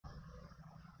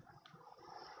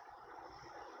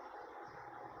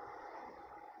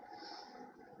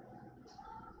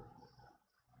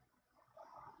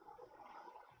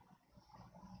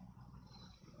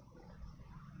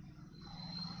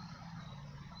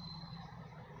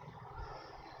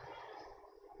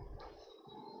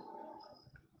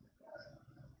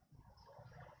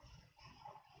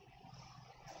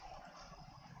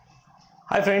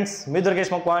Hi friends, me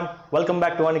Durgesh मकवान. Welcome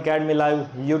back to Unacademy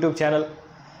live YouTube channel.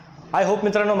 I hope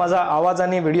मित्रांनो माझा आवाज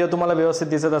आणि व्हिडिओ तुम्हाला व्यवस्थित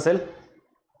दिसत असेल.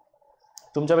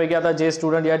 तुमच्यापैकी आता जे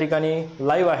स्टुडंट या ठिकाणी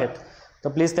लाईव्ह आहेत तर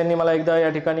प्लीज त्यांनी मला एकदा या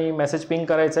ठिकाणी मेसेज पिंग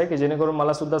करायचा आहे की जेणेकरून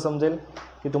मला सुद्धा समजेल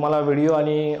की तुम्हाला व्हिडिओ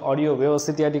आणि ऑडिओ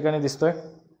व्यवस्थित या ठिकाणी दिसतोय.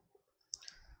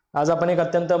 आज आपण एक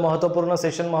अत्यंत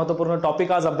महत्त्वपूर्ण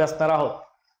टॉपिक आज अभ्यासणार आहोत,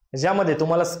 ज्यामध्ये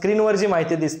तुम्हाला स्क्रीनवर जी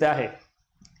माहिती दिसते आहे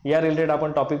या रिलेटेड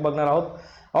आपण टॉपिक बघणार आहोत.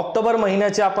 ऑक्टोबर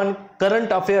महिन्याचे आपण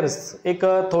करंट अफेअर्स एक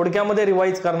थोडक्यामध्ये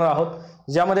रिवाइज करणार आहोत,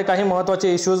 ज्यामध्ये काही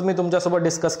महत्त्वाचे इश्यूज मी तुमच्यासोबत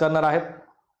डिस्कस करणार आहे.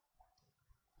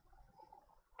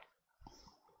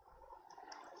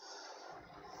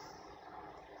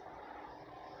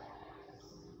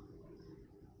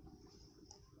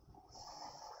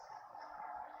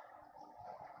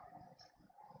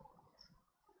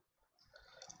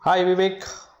 हाय विवेक.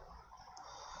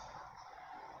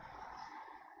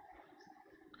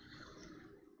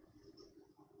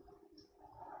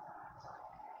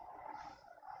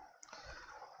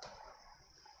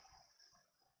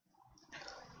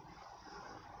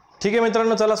 ठीक आहे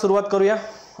मित्रांनो, चला सुरुवात करूया.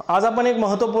 आज आपण एक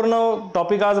महत्त्वपूर्ण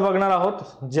टॉपिक आज बघणार आहोत,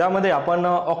 ज्यामध्ये आपण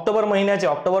ऑक्टोबर महिन्याचे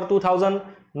ऑक्टोबर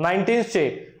 2019 चे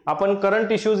आपण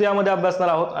करंट इश्यूज यामध्ये अभ्यासणार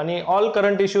आहोत. आणि ऑल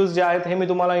करंट इश्यूज जे आहेत हे मी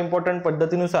तुम्हाला इम्पॉर्टंट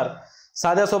पद्धतीनुसार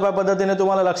साध्या सोप्या पद्धतीने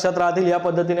तुम्हाला लक्षात राहतील या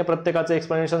पद्धतीने प्रत्येकाचे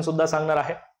एक्सप्लेनेशन सुद्धा सांगणार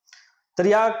आहे. तर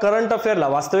या करंट अफेअरला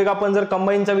वास्तविक आपण जर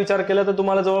कंबाईनचा विचार केला तर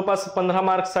तुम्हाला जवळपास 15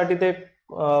 मार्क्ससाठी ते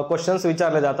क्वेश्चन्स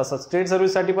विचारले जात असतात. स्टेट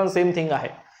सर्व्हिससाठी पण सेम थिंग आहे.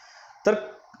 तर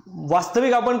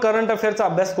वास्तविक आपण करंट अफेअरचा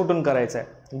अभ्यास कुठून करायचा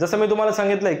आहे, जसं मी तुम्हाला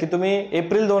सांगितलंय की तुम्ही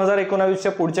एप्रिल 2019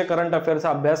 च्या पुढचे करंट अफेअरचा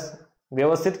अभ्यास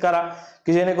व्यवस्थित करा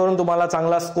की जेणेकरून तुम्हाला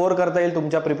चांगला स्कोअर करता येईल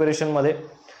तुमच्या प्रिपरेशनमध्ये.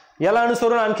 याला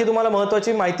अनुसरून आणखी तुम्हाला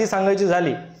महत्त्वाची माहिती सांगायची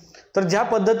झाली तर ज्या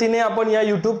पद्धतीने आपण या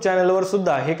यूट्यूब चॅनलवर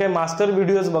सुद्धा हे काही मास्टर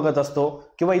व्हिडिओज बघत असतो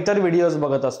किंवा इतर व्हिडिओज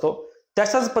बघत असतो,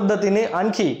 तशाच पद्धतीने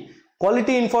आणखी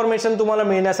क्वालिटी इन्फॉर्मेशन तुम्हाला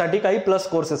मिळण्यासाठी काही प्लस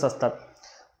कोर्सेस असतात.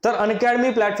 तर अनअकॅडमी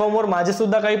प्लॅटफॉर्मवर माझे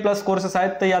सुद्धा काही प्लस कोर्सेस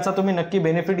आहेत, तर याचा तुम्ही नक्की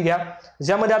बेनिफिट घ्या.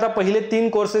 ज्यामध्ये आता पहिले 3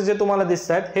 कोर्सेस जे तुम्हाला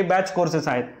दिसत आहेत हे बॅच कोर्सेस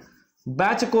आहेत.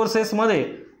 बॅच कोर्सेसमध्ये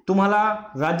तुम्हाला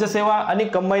राज्यसेवा आणि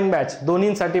कंबाईन बॅच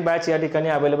दोन्हींसाठी बॅच या ठिकाणी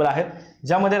अवेलेबल आहेत,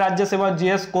 ज्यामध्ये राज्यसेवा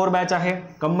जीएस कोर बॅच आहे,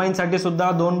 कंबाईनसाठी सुद्धा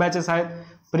 2 बॅचेस आहेत,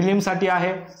 प्रिलिमसाठी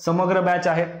आहे, समग्र बॅच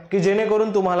आहे, की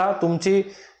जेणेकरून तुम्हाला तुमची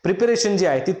प्रिपरेशन जी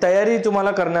आहे ती तयारी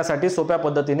तुम्हाला करण्यासाठी सोप्या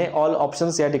पद्धतीने ऑल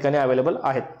ऑप्शन्स या ठिकाणी अवेलेबल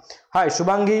आहेत. हाय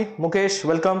शुभांगी, मुकेश,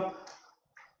 वेलकम.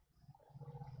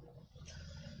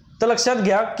 तर लक्षात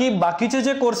घ्या की बाकीचे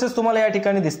जे कोर्सेस तुम्हाला या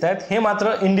ठिकाणी दिसत आहेत हे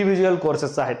मात्र इंडिव्हिज्युअल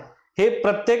कोर्सेस आहेत. हे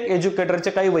प्रत्येक एज्युकेटरचे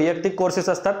काही वैयक्तिक कोर्सेस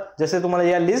असतात, जसे तुम्हाला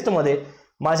या लिस्टमध्ये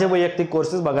माझे वैयक्तिक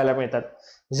कोर्सेस बघायला मिळतात,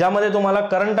 ज्यामध्ये तुम्हाला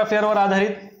करंट अफेअरवर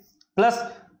आधारित plus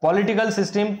political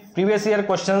system, previous year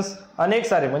questions अनेक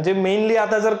सारे, म्हणजे मेनली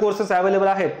आता जर कोर्सेस अवेलेबल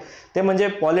आहेत ते म्हणजे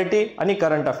पॉलिटी आणि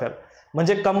करंट अफेअर.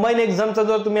 म्हणजे कंबाईन एक्झामचा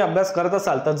जर तुम्ही अभ्यास करत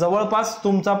असाल तर जवळपास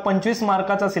तुमचा 25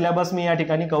 मार्काचा सिलेबस मी या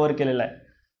ठिकाणी कव्हर केलेला आहे,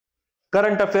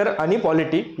 करंट अफेअर आणि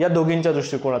पॉलिटी या दोघींच्या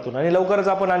दृष्टिकोनातून. आणि लवकरच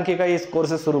आपण आणखी काही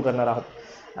कोर्सेस सुरू करणार आहोत.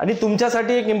 आणि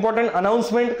तुमच्यासाठी एक इम्पॉर्टंट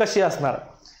अनाउन्समेंट कशी असणार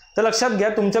तर लक्षात घ्या,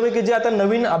 तुमच्यापैकी जे आता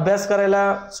नवीन अभ्यास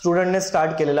करायला स्टुडंटने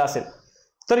स्टार्ट केलेला असेल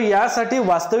तर यासाठी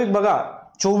वास्तविक बघा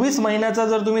 24 महिन्याचा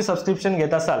जर तुम्ही सबस्क्रिप्शन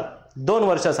घेत असाल 2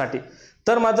 वर्षासाठी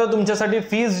तर मात्र तुमच्यासाठी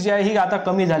फीज जी आहे ही आता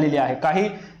कमी झालेली आहे. काही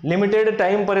लिमिटेड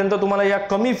टाइम पर्यंत तुम्हाला या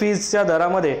कमी फीजच्या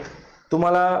दरामध्ये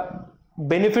तुम्हाला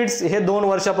बेनिफिट्स हे 2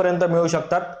 वर्षापर्यंत मिळू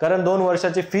शकतात, कारण 2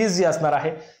 वर्षाची फीज जी असणार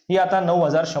आहे ही आता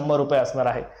 9,100 रुपये असणार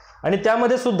आहे. आणि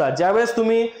त्यामध्ये सुद्धा ज्यावेळेस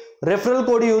तुम्ही रेफरल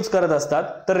कोड यूज करत असतात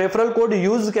तर रेफरल कोड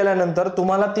यूज केल्यानंतर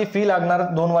तुम्हाला ती फी लागणार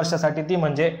 2 वर्षासाठी, ती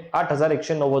म्हणजे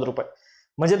 8,190 रुपये.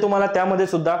 म्हणजे तुम्हाला त्यामध्ये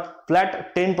सुद्धा फ्लॅट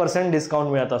 10%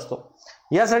 डिस्काउंट मिळत असतो.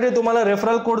 यासाठी तुम्हाला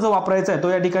रेफरल कोड जो वापरायचा आहे तो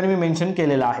या ठिकाणी मी मेन्शन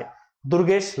केलेला आहे,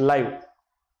 दुर्गेश लाईव्ह.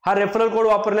 हा रेफरल कोड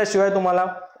वापरल्याशिवाय तुम्हाला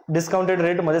डिस्काउंटेड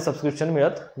रेटमध्ये सबस्क्रिप्शन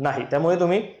मिळत नाही, त्यामुळे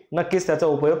तुम्ही नक्कीच त्याचा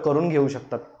उपयोग करून घेऊ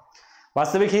शकतात.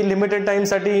 वास्तविक ही लिमिटेड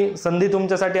टाइमसाठी संधी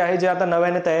तुमच्यासाठी आहे, जे आता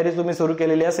नव्याने तयारी तुम्ही सुरू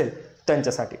केलेली असेल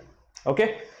त्यांच्यासाठी. ओके,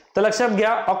 तर लक्षात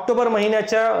घ्या ऑक्टोबर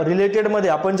महिन्याच्या रिलेटेडमध्ये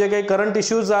आपण जे काही करंट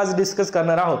इश्यूज आज डिस्कस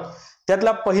करणार आहोत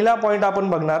त्यातला पहिला पॉइंट आपण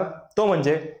बघणार तो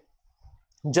म्हणजे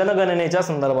जनगणनेच्या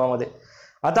संदर्भामध्ये.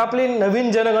 आता आपली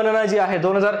नवीन जनगणना जी आहे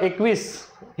 2021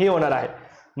 ही होणार आहे.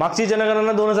 मागची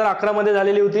जनगणना 2011 मध्ये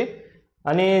झालेली होती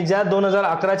आणि ज्या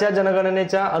 2011च्या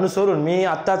जनगणनेच्या अनुसरून मी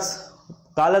आत्ताच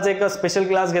कालच एक स्पेशल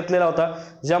क्लास घेतलेला होता,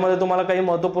 ज्यामध्ये तुम्हाला काही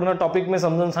महत्त्वपूर्ण टॉपिक मी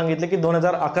समजून सांगितले की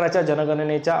 2011च्या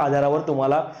जनगणनेच्या आधारावर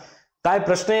तुम्हाला काय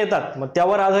प्रश्न येतात, मग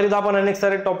त्यावर आधारित आपण अनेक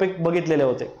सारे टॉपिक बघितलेले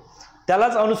होते.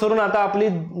 त्यालाच अनुसरून आता आपली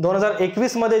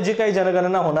 2021 मध्ये जी काही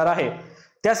जनगणना होणार आहे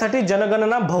त्यासाठी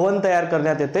जनगणना भवन तयार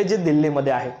करण्यात येते, जे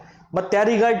दिल्लीमध्ये आहे. मग त्या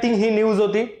रिगार्डिंग ही न्यूज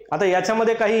होती. आता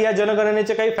याच्यामध्ये काही या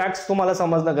जनगणनेचे काही फॅक्ट्स तुम्हाला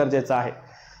समजणं गरजेचं आहे.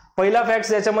 पहिला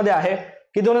फॅक्ट याच्यामध्ये आहे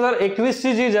की 2021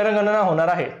 ची जी जनगणना होणार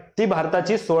आहे ती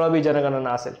भारताची 16वी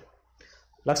जनगणना असेल.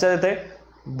 लक्षात येते,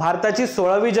 भारताची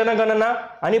 16वी जनगणना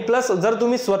आणि प्लस जर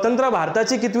तुम्ही स्वतंत्र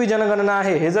भारताची कितवी जनगणना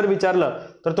आहे हे जर विचारलं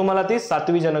तर तुम्हाला ती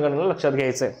 7वी जनगणना लक्षात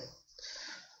घ्यायचंय.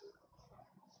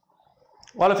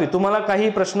 ऑल ऑफ यू, तुम्हाला काही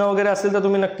प्रश्न वगैरे असतील तर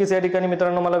तुम्ही नक्कीच या ठिकाणी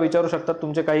मित्रांनो मला विचारू शकतात.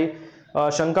 तुमचे काही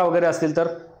शंका वगैरे असतील तर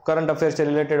करंट अफेअर्सच्या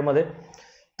रिलेटेड मध्ये.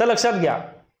 तर लक्षात घ्या,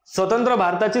 स्वतंत्र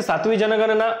भारताची 7वी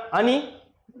जनगणना आणि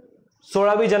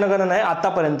 16वी जनगणना आहे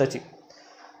आतापर्यंतची.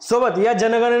 सोबत या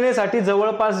जनगणनेसाठी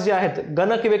जवळपास जे आहेत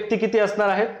गणक व्यक्ती किती असणार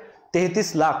आहेत,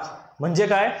 33 लाख. म्हणजे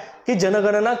काय की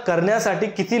जनगणना करण्यासाठी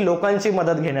किती लोकांची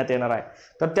मदत घेण्यात येणार आहे,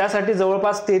 तर त्यासाठी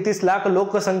जवळपास 33 लाख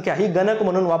लोकसंख्या ही गणक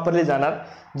म्हणून वापरली जाणार,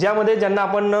 ज्यामध्ये ज्यांना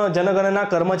आपण जनगणना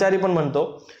कर्मचारी पण म्हणतो,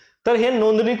 तर हे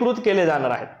नोंदणीकृत केले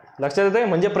जाणार आहेत. लक्षात येते,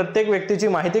 म्हणजे प्रत्येक व्यक्तीची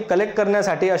माहिती कलेक्ट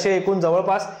करण्यासाठी असे एकूण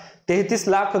जवळपास 33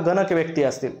 लाख गणक व्यक्ती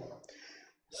असतील.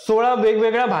 16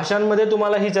 वेगवेगळ्या भाषांमध्ये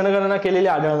तुम्हाला ही जनगणना केलेली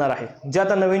आढळणार आहे, जी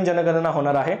आता नवीन जनगणना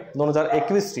होणार आहे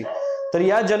 2021 ची. तर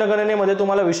या जनगणनेमध्ये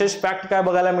तुम्हाला विशेष फॅक्ट काय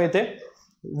बघायला मिळते,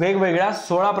 वेगवेगळ्या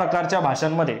 16 प्रकारच्या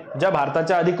भाषांमध्ये ज्या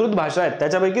भारताच्या अधिकृत भाषा आहेत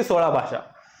त्याच्यापैकी 16 भाषा.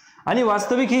 आणि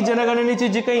वास्तविक ही जनगणनेची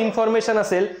जी काही इन्फॉर्मेशन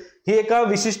असेल ही एका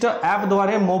विशिष्ट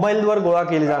ऍपद्वारे मोबाईलवर गोळा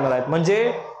केली जाणार आहे.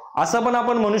 म्हणजे असं पण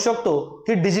आपण म्हणू शकतो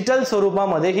की डिजिटल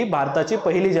स्वरूपामध्ये ही भारताची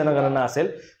पहिली जनगणना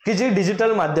असेल की जी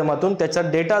डिजिटल माध्यमातून त्याचा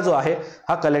डेटा जो आहे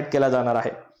हा कलेक्ट केला जाणार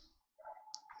आहे.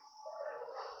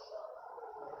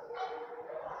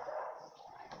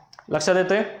 लक्षात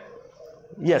येते,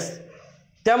 येस.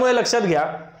 त्यामुळे लक्षात घ्या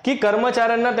की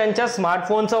कर्मचाऱ्यांना त्यांच्या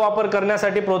स्मार्टफोनचा वापर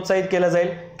करण्यासाठी प्रोत्साहित केलं जाईल,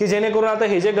 की जेणेकरून आता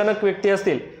हे जे गणक व्यक्ती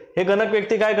असतील हे गणक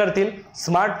व्यक्ती काय करतील,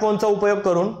 स्मार्टफोनचा उपयोग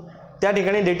करून त्या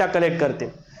ठिकाणी डेटा कलेक्ट करतील,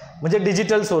 म्हणजे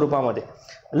डिजिटल स्वरूपामध्ये.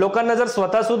 लोकांना जर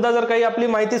स्वतः सुद्धा जर काही आपली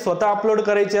माहिती स्वतः अपलोड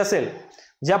करायची असेल,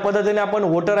 ज्या पद्धतीने आपण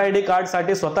वोटर आयडी कार्ड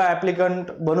साठी स्वतः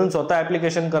ऍप्लिकंट बनून स्वतः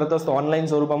ऍप्लिकेशन करत असतो ऑनलाईन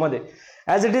स्वरूपामध्ये,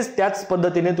 ॲज इट इज त्याच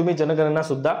पद्धतीने तुम्ही जनगणना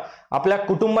सुद्धा आपल्या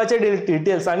कुटुंबाचे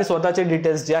डिटेल्स आणि स्वतःचे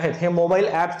डिटेल्स जे आहेत हे मोबाईल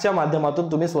ऍपच्या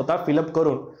माध्यमातून तुम्ही स्वतः फिलअप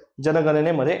करून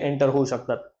जनगणनेमध्ये एंटर होऊ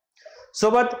शकतात.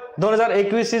 सोबत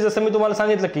 2021 ची जसं मी तुम्हाला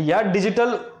सांगितलं की या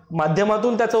डिजिटल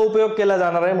माध्यमातून त्याचा उपयोग केला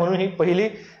जाणार आहे, म्हणून ही पहिली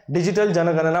डिजिटल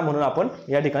जनगणना म्हणून आपण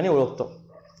या ठिकाणी ओळखतो,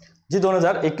 जी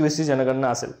 2021 ची जनगणना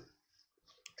असेल.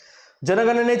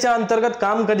 जनगणनेच्या अंतर्गत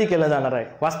काम कधी केलं जाणार आहे,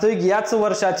 वास्तविक याच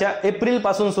वर्षाच्या एप्रिल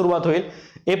पासून सुरुवात होईल.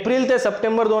 एप्रिल ते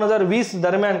सप्टेंबर 2020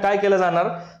 दरम्यान काय केलं जाणार,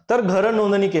 तर घर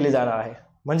नोंदणी केली जाणार आहे.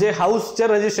 म्हणजे हाऊसचे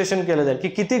रजिस्ट्रेशन केलं जाईल की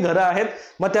किती घरं आहेत,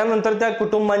 मग त्यानंतर त्या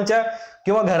कुटुंबांच्या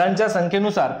किंवा घरांच्या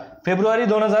संख्येनुसार फेब्रुवारी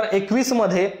 2021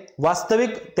 मध्ये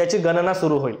वास्तविक त्याची गणना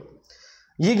सुरू होईल.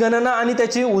 ही गणना आणि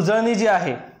त्याची उजळणी जी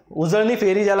आहे, उजळणी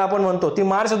फेरी ज्याला आपण म्हणतो, ती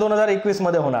मार्च 2021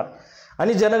 मध्ये होणार.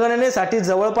 आणि जनगणनेसाठी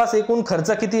जवळपास एकूण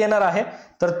खर्च किती येणार आहे,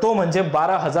 तर तो म्हणजे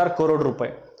 12,000 करोड रुपये.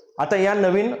 आता या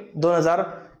नवीन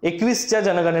 2021च्या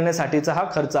जनगणनेसाठीचा हा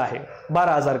खर्च आहे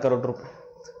 12,000 करोड रुपये.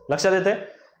 लक्षात येते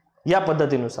या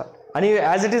पद्धतीनुसार. आणि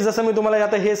ॲज इट इज जसं मी तुम्हाला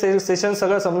आता हे सेशन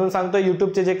सगळं समजून सांगतो,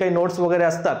 युट्यूबचे जे काही नोट्स वगैरे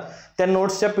असतात त्या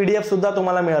नोट्सच्या PDF सुद्धा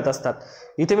तुम्हाला मिळत असतात.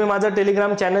 इथे मी माझं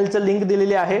टेलिग्राम चॅनलचं लिंक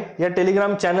दिलेली आहे. या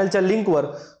टेलिग्राम चॅनलच्या लिंकवर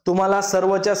तुम्हाला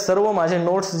सर्वच्या सर्व माझे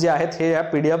नोट्स जे आहेत हे या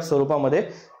PDF स्वरूपामध्ये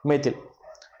मिळतील.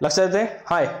 लक्षात येते.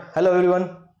 हाय, हॅलो एव्हरीवन.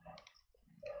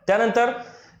 त्यानंतर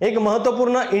एक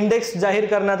महत्त्वपूर्ण इंडेक्स जाहीर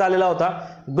करण्यात आलेला होता,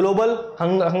 ग्लोबल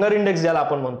हंगर इंडेक्स ज्याला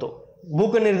आपण म्हणतो,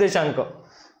 भूक निर्देशांक.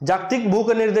 जागतिक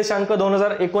भूक निर्देशांक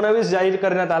 2019 जाहीर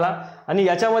करण्यात आला. आणि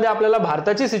याच्यामध्ये आपल्याला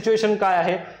भारताची सिच्युएशन काय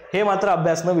आहे हे मात्र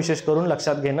अभ्यासणं विशेष करून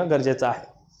लक्षात घेणं गरजेचं आहे.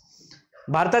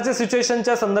 भारताच्या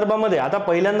सिच्युएशनच्या संदर्भामध्ये आता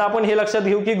पहिल्यांदा आपण हे लक्षात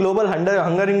घेऊ की ग्लोबल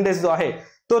हंगर इंडेक्स जो आहे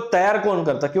तो तयार कोण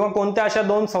करतं, किंवा कोणत्या अशा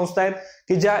 2 संस्था आहेत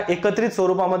की ज्या एकत्रित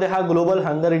स्वरूपामध्ये हा ग्लोबल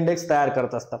हंगर इंडेक्स तयार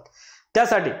करत असतात.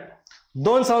 त्यासाठी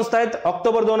 2 संस्था आहेत.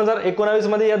 ऑक्टोबर 2019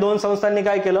 मध्ये या 2 संस्थांनी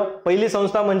काय केलं, पहिली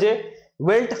संस्था म्हणजे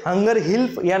वेल्ट हंगर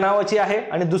हिल्फ या नावाची आहे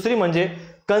आणि दुसरी म्हणजे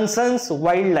कन्सर्न्स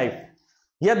वाईल्ड लाईफ.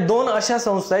 या 2 अशा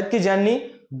संस्था आहेत की ज्यांनी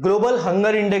ग्लोबल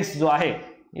हंगर इंडेक्स जो आहे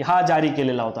हा जारी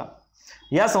केलेला होता.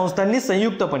 या संस्थांनी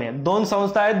संयुक्तपणे, 2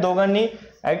 संस्था आहेत, दोघांनी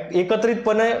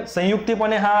एकत्रितपणे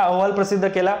संयुक्तपणे हा अहवाल प्रसिद्ध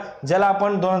केला, ज्याला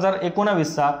आपण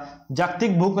 2019चा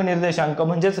जागतिक भूक निर्देशांक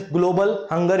म्हणजेच ग्लोबल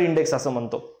हंगर इंडेक्स असं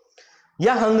म्हणतो.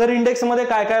 या हंगर इंडेक्स मध्ये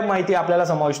काय काय माहिती आपल्याला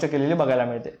समाविष्ट केलेली बघायला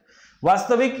मिळते.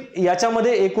 वास्तविक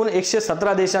याच्यामध्ये एकूण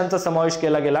 117 देशांचा समावेश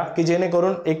केला गेला, की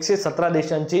जेणेकरून 117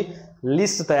 देशांची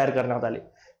लिस्ट तयार करण्यात आली.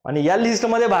 आणि या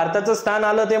लिस्टमध्ये भारताचं स्थान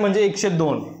आलं ते म्हणजे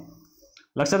 102.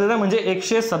 लक्षात येतं, म्हणजे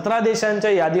 117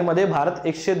 देशांच्या यादीमध्ये भारत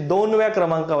 102व्या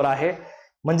क्रमांकावर आहे.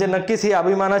 म्हणजे नक्कीच ही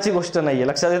अभिमानाची गोष्ट नाहीये.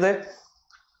 लक्षात येते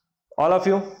ऑल ऑफ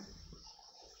यू.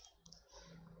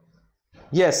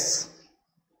 येस,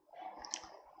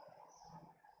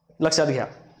 लक्षात घ्या.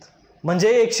 म्हणजे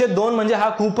 102 म्हणजे हा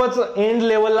खूपच एंड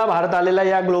लेवलला भारत आलेला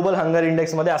या ग्लोबल हंगर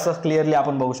इंडेक्स मध्ये, असं क्लिअरली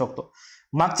आपण बघू शकतो.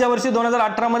 मागच्या वर्षी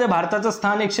 2018 मध्ये भारताचं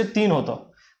स्थान 103 होतं.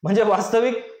 म्हणजे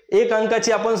वास्तविक 1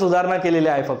 अंकाची आपण सुधारणा केलेली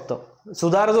आहे. फक्त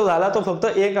सुधार जो झाला तो फक्त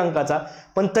 1 अंकाचा,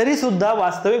 पण तरी सुद्धा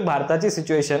वास्तविक भारताची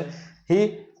सिच्युएशन ही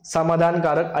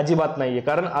समाधानकारक अजिबात नाहीये.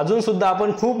 कारण अजून सुद्धा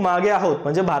आपण खूप मागे आहोत.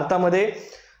 म्हणजे भारतामध्ये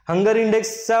हंगर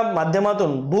इंडेक्सच्या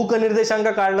माध्यमातून भूक निर्देशांक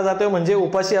काढला जातोय. म्हणजे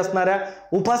उपाशी असणाऱ्या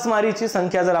उपासमारीची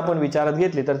संख्या जर आपण विचारात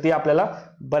घेतली तर ती आपल्याला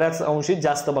बऱ्याच अंशी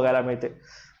जास्त बघायला मिळते.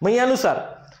 मग यानुसार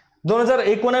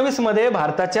 2019 मध्ये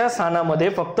भारताच्या स्थानामध्ये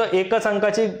फक्त 1च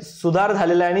अंकाची सुधार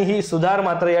झालेला आहे आणि ही सुधार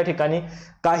मात्र या ठिकाणी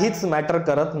काहीच मॅटर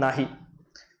करत नाही.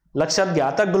 लक्षात घ्या.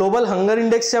 आता ग्लोबल हंगर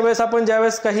इंडेक्सच्या वेळेस आपण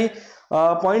ज्यावेळेस काही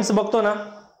पॉइंट्स बघतो ना,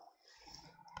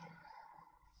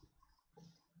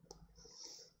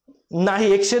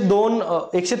 नाही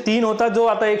 103 होता जो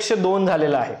आता 102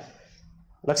 झालेला आहे.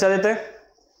 लक्षात येते.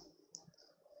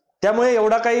 त्यामुळे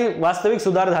एवढा काही वास्तविक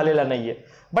सुधार झालेला नाहीये.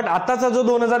 बट आताचा जो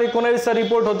 2019 चा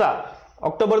रिपोर्ट होता,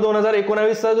 ऑक्टोबर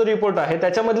 2019 चा जो रिपोर्ट आहे,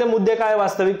 त्याच्यामधले मुद्दे काय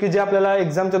वास्तविक की जे आपल्याला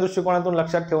एक्झामच्या दृष्टिकोनातून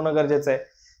लक्षात ठेवणं गरजेचं आहे.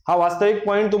 हा वास्तविक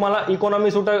पॉइंट तुम्हाला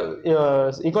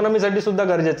इकॉनॉमीसाठी सुद्धा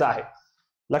गरजेचा आहे.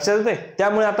 लक्षात येते.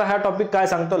 त्यामुळे आता हा टॉपिक काय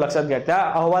सांगतो लक्षात घ्या. त्या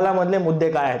अहवालामधले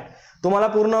मुद्दे काय आहेत तुम्हाला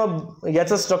पूर्ण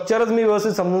याचं स्ट्रक्चरच मी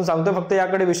व्यवस्थित समजून सांगतो. फक्त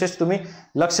याकडे विशेष तुम्ही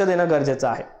लक्ष देणं गरजेचं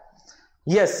आहे.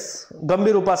 येस,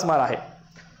 गंभीर उपासमार आहे.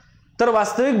 तर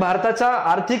वास्तविक भारताचा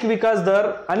आर्थिक विकास दर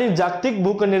आणि जागतिक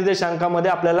भूक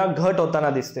निर्देशांकामध्ये आपल्याला घट होताना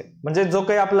दिसते. म्हणजे जो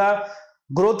काही आपला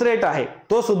ग्रोथ रेट आहे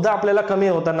तो सुद्धा आपल्याला कमी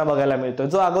होताना बघायला मिळतोय.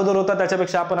 जो अगोदर होता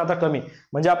त्याच्यापेक्षा आपण आता कमी,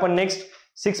 म्हणजे आपण नेक्स्ट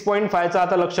 6.5 चा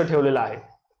आता लक्ष ठेवलेलं आहे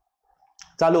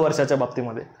चालू वर्षाच्या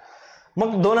बाबतीमध्ये.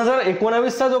 मग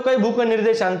 2019 चा जो काही भूक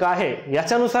निर्देशांक आहे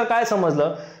याच्यानुसार काय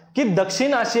समजलं की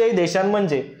दक्षिण आशियाई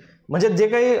देशांमध्ये म्हणजे जे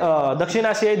काही दक्षिण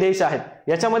आशियाई देश आहेत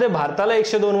याच्यामध्ये भारताला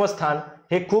 102व स्थान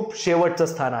हे खूप शेवटचं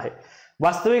स्थान आहे.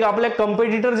 वास्तविक आपले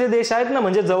कॉम्पिटिटर जे देश आहेत ना,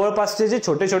 म्हणजे जवळपासचे जे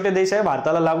छोटे छोटे देश आहे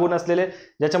भारताला लागून असलेले,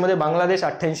 ज्याच्यामध्ये बांगलादेश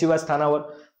 88व्या स्थानावर,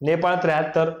 नेपाळ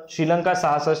 73, श्रीलंका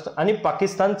 66 आणि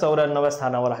पाकिस्तान 94व्या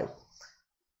स्थानावर आहे.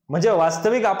 म्हणजे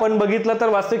वास्तविक आपण बघितलं तर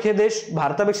वास्तविक हे देश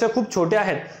भारतापेक्षा खूप छोटे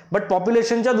आहेत, बट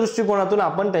पॉप्युलेशनच्या दृष्टिकोनातून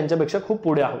आपण त्यांच्यापेक्षा खूप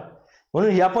पुढे आहोत.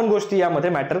 म्हणून या पण गोष्टी यामध्ये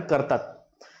मॅटर करतात.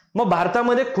 मग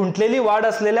भारतामध्ये खुंटलेली वाढ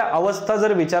असलेल्या अवस्था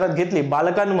जर विचारात घेतली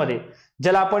बालकांमध्ये,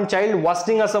 ज्याला आपण चाइल्ड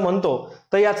वॉस्टिंग असं म्हणतो,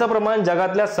 तर याचं प्रमाण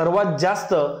जगातल्या सर्वात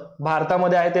जास्त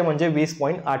भारतामध्ये आहे, ते म्हणजे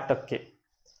 20.8%.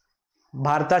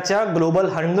 भारताच्या ग्लोबल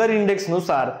हंगर इंडेक्स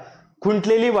नुसार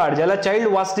खुंटलेली वाढ, ज्याला चाइल्ड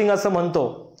वॉस्टिंग असं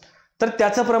म्हणतो, तर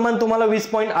त्याचं प्रमाण तुम्हाला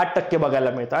 20.8%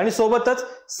 बघायला मिळतं. आणि सोबतच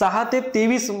 6 ते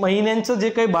 23 महिन्यांचं जे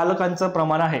काही बालकांचं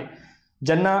प्रमाण आहे,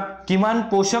 ज्यांना किमान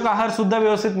पोषक आहार सुद्धा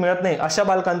व्यवस्थित मिळत नाही, अशा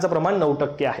बालकांचं प्रमाण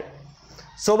 9% आहे.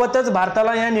 सोबतच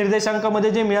भारताला या निर्देशांकामध्ये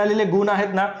जे मिळालेले गुण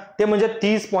आहेत ना, ते म्हणजे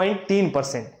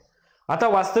 30.3%. आता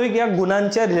वास्तविक या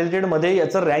गुणांच्या रिलेटेड मध्ये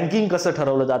याचं रँकिंग कसं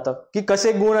ठरवलं जातं की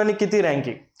कसे गुण आणि किती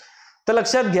रँकिंग, तर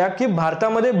लक्षात घ्या की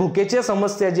भारतामध्ये भुकेच्या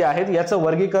समस्या जी आहेत याचं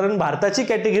वर्गीकरण भारताची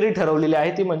कॅटेगरी ठरवलेली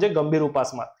आहे, ती म्हणजे गंभीर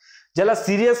उपासमार, ज्याला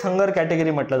सिरियस हंगर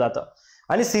कॅटेगरी म्हटलं जातं.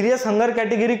 आणि सिरियस हंगर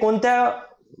कॅटेगरी कोणत्या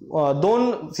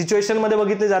 2 सिच्युएशन मध्ये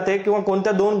बघितली जाते किंवा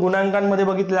कोणत्या 2 गुणांकांमध्ये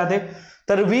बघितली जाते,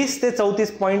 तर 20 ते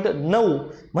 34.9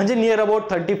 म्हणजे नियर अबाउट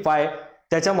 35,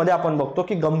 त्याच्यामध्ये आपण बघतो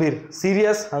की गंभीर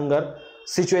सिरियस हंगर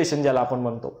सिच्युएशन ज्याला आपण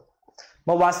म्हणतो.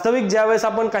 मग वास्तविक ज्यावेळेस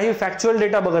आपण काही फॅक्च्युअल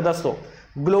डेटा बघत असतो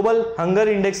ग्लोबल हंगर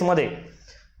इंडेक्स मध्ये,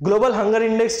 ग्लोबल हंगर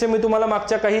इंडेक्सचे मी तुम्हाला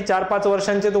मागच्या काही 4-5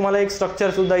 वर्षांचे तुम्हाला एक स्ट्रक्चर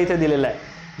सुद्धा इथे दिलेलं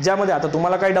आहे, ज्यामध्ये आता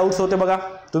तुम्हाला काही डाऊट्स होते बघा,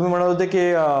 तुम्ही म्हणत होते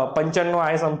की 95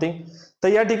 आहे समथिंग, तर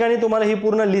या ठिकाणी तुम्हाला ही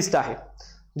पूर्ण लिस्ट आहे,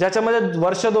 ज्याच्यामध्ये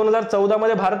वर्ष 2014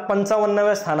 मध्ये भारत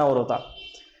 55व्या स्थानावर होता.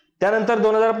 त्यानंतर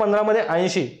 2015 मध्ये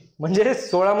 80, म्हणजे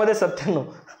 16 मध्ये 97.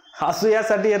 हसू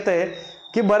यासाठी येतंय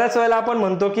की बऱ्याच वेळेला आपण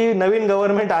म्हणतो की नवीन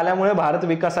गव्हर्नमेंट आल्यामुळे भारत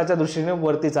विकासाच्या दृष्टीने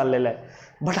वरती चाललेला आहे,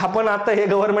 बट आपण आता हे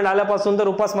गव्हर्नमेंट आल्यापासून तर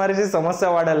उपासमारीची समस्या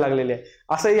वाढायला लागलेली आहे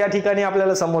असं या ठिकाणी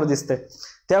आपल्याला समोर दिसतंय.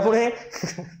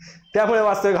 त्यामुळे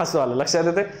वास्तविक हसू आलं. लक्षात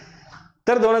येते.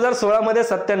 तर 2016 मध्ये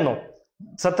 97,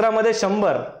 17 मध्ये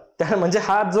 100, म्हणजे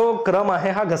हा जो क्रम आहे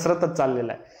हा घसरतच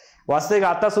चाललेला आहे. वास्तविक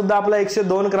आता सुद्धा आपला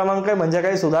 102 क्रमांक आहे, म्हणजे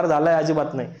काही सुधार झालाय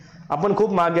अजिबात नाही. आपण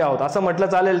खूप मागे आहोत असं म्हटलं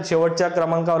चालेल, शेवटच्या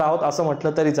क्रमांकावर आहोत असं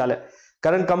म्हटलं तरी चालेल,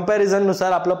 कारण कंपॅरिझन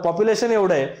नुसार आपलं पॉप्युलेशन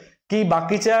एवढं आहे की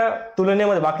बाकीच्या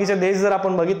तुलनेमध्ये बाकीचे देश जर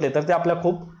आपण बघितले तर ते आपल्या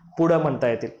खूप पुढे म्हणता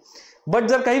येतील. बट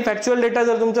जर काही फॅक्च्युअल डेटा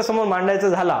जर तुमच्या समोर मांडायचा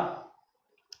झाला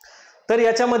तर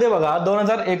याच्यामध्ये बघा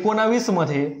 2019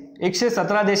 मध्ये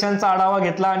 117 देशांचा आढावा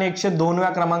घेतला आणि 102व्या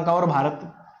क्रमांकावर भारत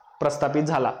प्रस्थापित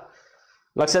झाला.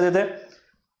 लक्षात येते.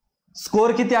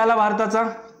 स्कोर किती आला भारताचा?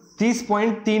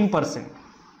 30.3%.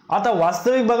 आता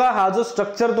वास्तविक बघा, हा जो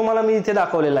स्ट्रक्चर तुम्हाला मी इथे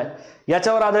दाखवलेला आहे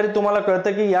याच्यावर आधारित तुम्हाला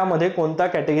कळतं की यामध्ये कोणत्या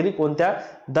कॅटेगरी कोणत्या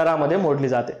दरामध्ये मोडली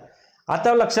जाते.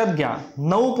 आता लक्षात घ्या,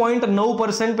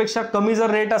 9.9% पेक्षा कमी जर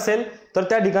रेट असेल तर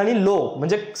त्या ठिकाणी लो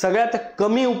म्हणजे सगळ्यात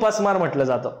कमी उपासमार म्हटलं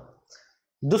जातं.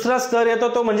 दुसरा स्तर येतो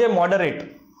तो म्हणजे मॉडरेट,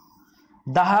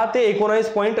 10 ते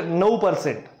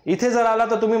 19.9%. इथे जर आला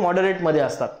तर तुम्ही मॉडरेट मध्ये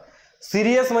असतात.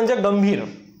 सिरियस म्हणजे गंभीर,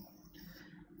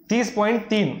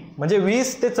 30.3 म्हणजे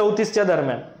 20 ते 34च्या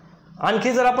दरम्यान.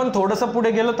 आणखी जर आपण थोडंसं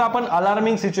पुढे गेलो तर आपण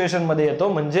अलार्मिंग सिच्युएशन मध्ये येतो,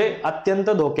 म्हणजे अत्यंत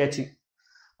धोक्याची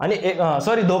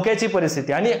आणि धोक्याची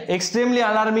परिस्थिती. आणि एक्स्ट्रीमली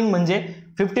अलार्मिंग म्हणजे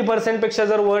 50% पेक्षा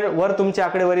जर वर तुमची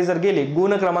आकडेवारी जर गेली,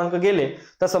 गुण क्रमांक गेले,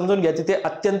 तर समजून घ्या तिथे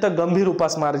अत्यंत गंभीर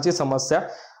उपासमारीची समस्या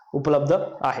उपलब्ध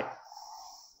आहे.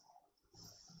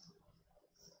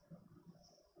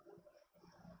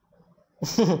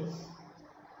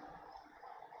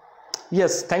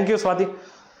 Yes, thank you Swati.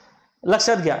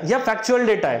 लक्षात घ्या, या फॅक्च्युअल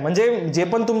डेटा आहे, म्हणजे जे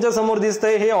पण तुमच्या समोर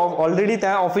दिसतंय हे ऑलरेडी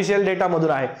त्या ऑफिशियल डेटा मधून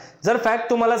आहे. जर फॅक्ट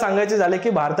तुम्हाला सांगायचे झाले की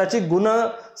भारताची गुण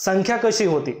संख्या कशी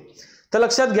होती, तर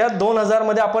लक्षात घ्या 2000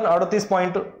 मध्ये आपण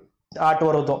 38.8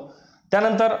 वर होतो,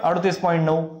 त्यानंतर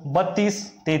 38.9, 32,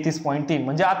 33.3.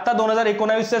 म्हणजे आता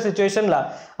 2019च्या सिच्युएशनला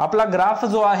आपला ग्राफ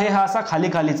जो आहे हा असा खाली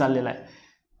खाली चाललेला आहे.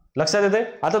 लक्षात येते.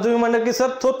 आता तुम्ही म्हणता की सर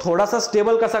तो थोडासा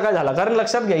स्टेबल कसा काय झाला, कारण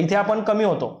लक्षात घ्या इथे आपण कमी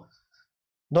होतो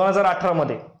 2018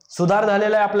 मध्ये, सुधार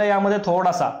झालेला आहे आपल्या यामध्ये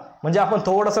थोडासा, म्हणजे आपण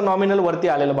थोडंसं नॉमिनल वरती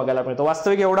आलेलं बघायला मिळतं.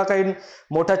 वास्तविक एवढा काही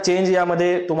मोठा चेंज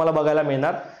यामध्ये तुम्हाला बघायला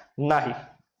मिळणार नाही.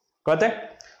 कळते.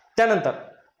 त्यानंतर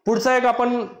पुढचा एक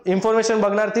आपण इन्फॉर्मेशन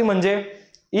बघणार ती म्हणजे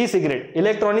ई सिगरेट,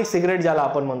 इलेक्ट्रॉनिक सिगरेट ज्याला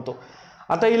आपण म्हणतो.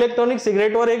 आता इलेक्ट्रॉनिक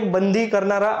सिगरेटवर एक बंदी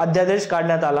करणारा अध्यादेश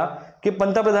काढण्यात आला की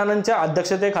पंतप्रधानांच्या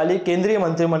अध्यक्षतेखाली केंद्रीय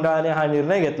मंत्रिमंडळाने हा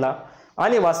निर्णय घेतला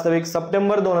आणि वास्तविक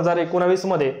सप्टेंबर 2019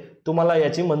 मध्ये तुम्हाला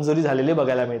याची मंजुरी झालेली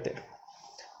बघायला मिळते.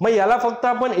 मग याला फक्त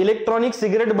आपण इलेक्ट्रॉनिक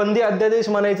सिगरेट बंदी अध्यादेश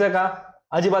म्हणायचं का?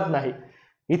 अजिबात नाही.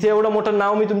 इथे एवढं मोठं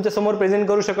नाव मी तुमच्या समोर प्रेझेंट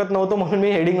करू शकत नव्हतं म्हणून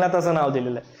मी हेडिंगला तसं नाव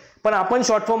दिलेलं आहे, पण आपण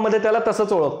शॉर्ट फॉर्म मध्ये त्याला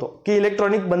तसंच ओळखतो की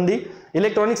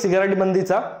इलेक्ट्रॉनिक सिगरेट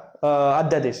बंदीचा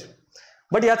अध्यादेश.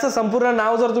 बट याचं संपूर्ण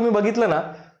नाव जर तुम्ही बघितलं ना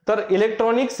तर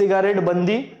इलेक्ट्रॉनिक सिगारेट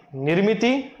बंदी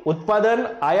निर्मिती, उत्पादन,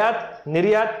 आयात,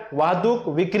 निर्यात, वाहतूक,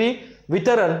 विक्री,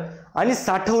 वितरण आणि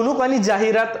साठवणूक आणि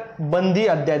जाहिरात बंदी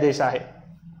अध्यादेश आहे.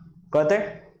 कळते.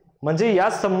 म्हणजे या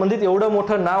संबंधित एवढं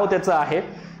मोठं नाव त्याचं आहे,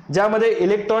 ज्यामध्ये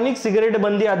इलेक्ट्रॉनिक सिगरेट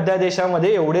बंदी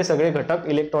अध्यादेशामध्ये एवढे सगळे घटक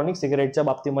इलेक्ट्रॉनिक सिगरेटच्या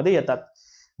बाबतीमध्ये येतात,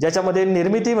 ज्याच्यामध्ये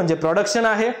निर्मिती म्हणजे प्रोडक्शन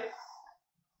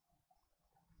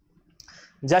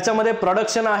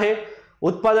आहे,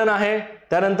 उत्पादन आहे,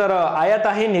 त्यानंतर आयात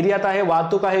आहे, निर्यात आहे,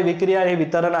 वाहतूक आहे, विक्री आहे,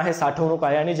 वितरण आहे, साठवणूक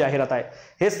आहे आणि जाहिरात आहे.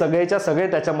 हे सगळेच्या सगळे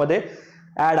त्याच्यामध्ये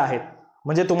ऍड आहेत.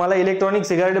 म्हणजे तुम्हाला इलेक्ट्रॉनिक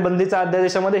सिगारेट बंदीच्या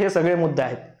अध्यादेशामध्ये हे सगळे मुद्दे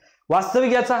आहेत.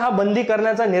 वास्तविक याचा हा बंदी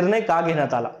करण्याचा निर्णय का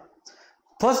घेण्यात आला?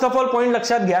 फर्स्ट ऑफ ऑल पॉइंट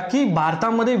लक्षात घ्या की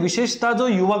भारतामध्ये विशेषतः जो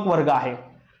युवक वर्ग आहे,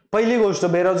 पहिली गोष्ट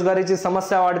बेरोजगारीची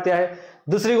समस्या वाढते आहे.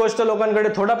 दुसरी गोष्ट लोकांकडे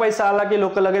थोडा पैसा आला की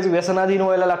लोक लगेच व्यसनाधीन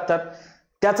व्हायला लागतात.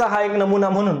 त्याचा हा एक नमुना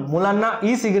म्हणून मुलांना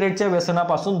ई सिगरेटच्या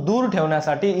व्यसनापासून दूर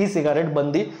ठेवण्यासाठी ई सिगारेट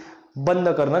बंदी बंद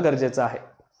करणं गरजेचं आहे.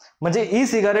 म्हणजे ई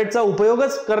सिगारेटचा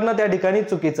उपयोगच करणं त्या ठिकाणी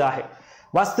चुकीचं आहे.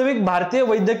 वास्तविक भारतीय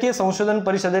वैद्यकीय संशोधन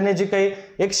परिषदेने जी काही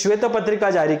एक श्वेतपत्रिका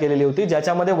जारी केलेली होती,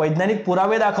 ज्याच्यामध्ये वैज्ञानिक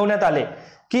पुरावे दाखवण्यात आले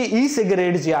की ई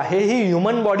सिगरेट जी आहे ही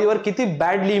ह्युमन बॉडीवर किती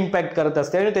बॅडली इम्पॅक्ट करत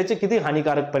असते आणि त्याचे किती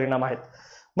हानिकारक परिणाम आहेत.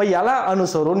 मग याला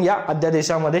अनुसरून या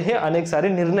अध्यादेशामध्ये हे अनेक सारे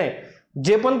निर्णय,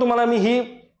 जे पण तुम्हाला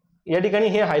मी या ठिकाणी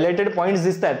हे हायलाइटेड पॉइंट्स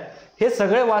दिसत आहेत, हे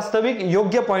सगळे वास्तविक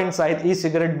योग्य पॉइंट्स आहेत ई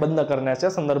सिगरेट बंद करण्याच्या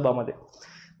संदर्भामध्ये.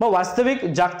 मग वास्तविक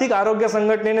जागतिक आरोग्य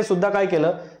संघटनेने सुद्धा काय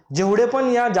केलं, जेवढे पण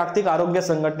या जागतिक आरोग्य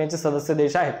संघटनेचे सदस्य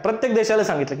देश आहेत प्रत्येक देशाला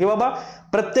सांगितलं की बाबा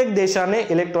प्रत्येक देशाने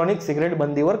इलेक्ट्रॉनिक सिगरेट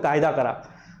बंदीवर कायदा करा,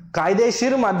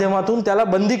 कायदेशीर माध्यमातून त्याला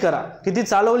बंदी करा की ती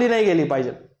चालवली नाही गेली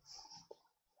पाहिजे.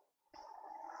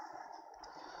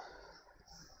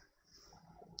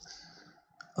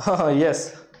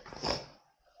 येस.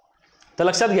 तर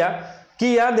लक्षात घ्या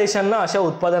की या देशांना अशा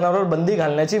उत्पादनावर बंदी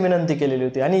घालण्याची विनंती केलेली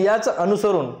होती आणि याच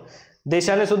अनुसरून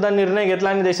देशाने सुद्धा निर्णय घेतला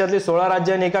आणि देशातली 16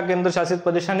 राज्य आणि एका केंद्रशासित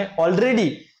प्रदेशाने ऑलरेडी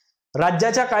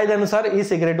राज्याच्या कायद्यानुसार ई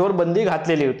सिगरेटवर बंदी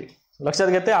घातलेली होती. लक्षात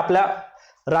घेते, आपल्या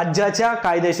राज्याच्या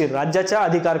कायदेशीर राज्याच्या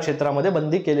अधिकार क्षेत्रामध्ये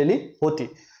बंदी केलेली होती.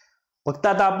 फक्त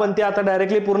आता आपण ती आता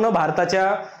डायरेक्टली पूर्ण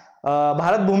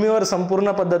भारत भूमीवर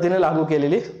संपूर्ण पद्धतीने लागू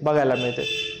केलेली बघायला मिळते.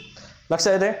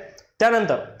 लक्षात येते.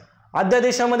 त्यानंतर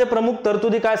अध्यादेशामध्ये प्रमुख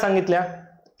तरतुदी काय सांगितल्या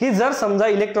की जर समजा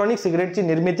इलेक्ट्रॉनिक सिगरेटची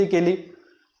निर्मिती केली,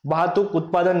 वाहतूक,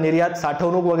 उत्पादन, निर्यात,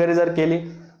 साठवणूक वगैरे जर केली,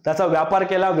 त्याचा व्यापार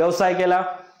केला, व्यवसाय केला,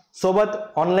 सोबत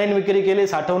ऑनलाईन विक्री केली,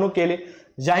 साठवणूक केली,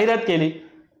 जाहिरात केली,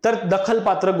 तर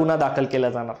दखलपात्र गुन्हा दाखल केला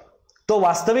जाणार. तो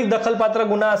वास्तविक दखलपात्र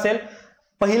गुन्हा असेल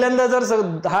पहिल्यांदा जर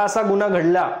हा असा गुन्हा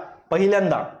घडला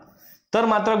पहिल्यांदा, तर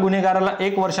मात्र गुन्हेगाराला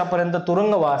 1 वर्षापर्यंत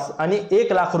तुरुंगवास आणि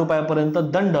 1 लाख रुपयापर्यंत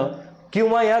दंड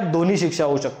किंवा या दोन्ही शिक्षा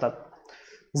होऊ शकतात.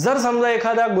 जर समजा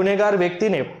एखाद्या गुन्हेगार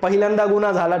व्यक्तीने पहिल्यांदा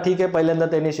गुन्हा झाला, ठीक आहे, पहिल्यांदा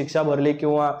त्याने शिक्षा भरली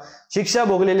किंवा शिक्षा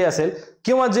भोगलेली असेल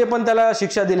किंवा जे पण त्याला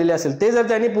शिक्षा दिलेली असेल ते जर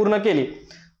त्यांनी पूर्ण केली,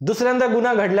 दुसऱ्यांदा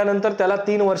गुन्हा घडल्यानंतर त्याला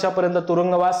 3 वर्षापर्यंत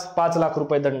तुरुंगवास, 5 लाख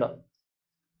रुपये दंड.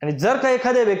 आणि जर का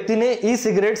एखाद्या व्यक्तीने ई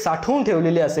सिगरेट साठवून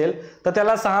ठेवलेली असेल तर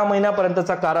त्याला 6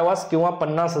 महिन्यापर्यंतचा कारावास किंवा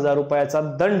 50,000 रुपयाचा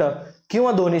दंड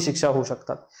किंवा दोन्ही शिक्षा होऊ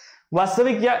शकतात.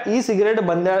 वास्तविक या ई सिगरेट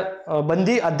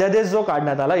बंदी अध्यादेश जो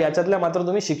काढण्यात आला याच्यातल्या मात्र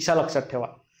तुम्ही शिक्षा लक्षात ठेवा.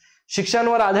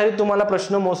 शिक्षांवर आधारित तुम्हाला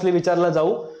प्रश्न मोस्टली विचारला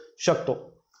जाऊ शकतो,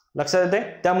 लक्षात येते.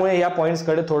 त्यामुळे या पॉइंट्स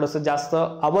कडे थोडंसं जास्त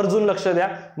आवर्जून लक्ष द्या,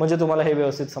 म्हणजे तुम्हाला हे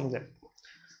व्यवस्थित समजेल.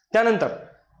 त्यानंतर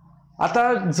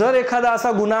आता जर एखादा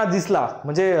असा गुन्हा दिसला,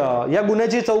 म्हणजे या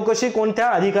गुन्ह्याची चौकशी कोणत्या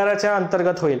अधिकाराच्या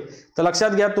अंतर्गत होईल, तर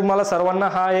लक्षात घ्या तुम्हाला सर्वांना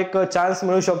हा एक चान्स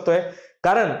मिळू शकतोय.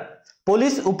 कारण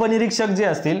पोलीस उपनिरीक्षक जे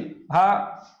असतील, हा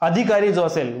अधिकारी जो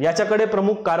असेल याच्याकडे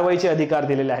प्रमुख कारवाईचे अधिकार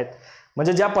दिलेले आहेत.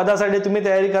 म्हणजे ज्या पदासाठी तुम्ही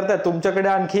तयारी करताय तुमच्याकडे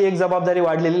आणखी एक जबाबदारी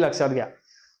वाढलेली लक्षात घ्या.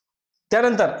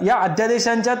 त्यानंतर या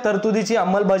अध्यादेशांच्या तरतुदीची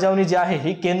अंमलबजावणी जी आहे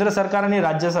ही केंद्र सरकार आणि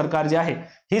राज्य सरकार जे आहे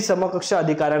ही समकक्ष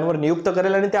अधिकाऱ्यांवर नियुक्त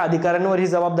करेल आणि त्या अधिकाऱ्यांवर ही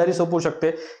जबाबदारी सोपवू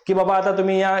शकते की बाबा आता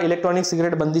तुम्ही या इलेक्ट्रॉनिक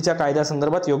सिगरेट बंदीच्या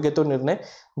कायद्यासंदर्भात योग्य तो निर्णय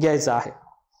घ्यायचा आहे.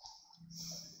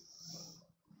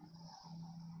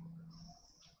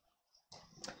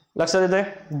 लक्षात येतंय.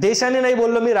 देशाने नाही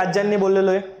बोललो मी, राज्यांनी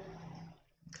बोललेलो आहे.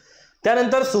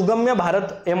 त्यानंतर सुगम्य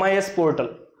भारत MIS पोर्टल.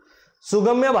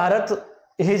 सुगम्य भारत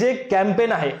हे जे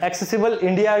कॅम्पेन आहे, ऍक्सेसिबल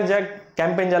इंडिया ज्या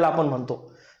कॅम्पेन ज्याला आपण म्हणतो,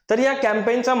 तर या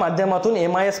कॅम्पेनच्या माध्यमातून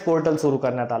MIS पोर्टल सुरू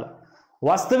करण्यात आलं.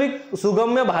 वास्तविक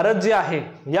सुगम्य भारत जे आहे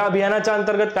या अभियानाच्या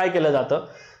अंतर्गत काय केलं जातं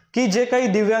की जे काही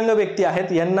दिव्यांग व्यक्ती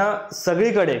आहेत यांना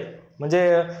सगळीकडे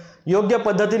म्हणजे योग्य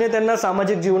पद्धतीने त्यांना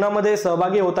सामाजिक जीवनामध्ये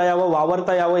सहभागी होता यावं,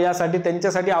 वावरता यावं, यासाठी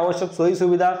त्यांच्यासाठी आवश्यक सोयी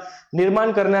सुविधा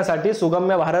निर्माण करण्यासाठी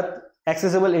सुगम्य भारत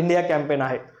ऍक्सेसिबल इंडिया कॅम्पेन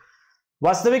आहे.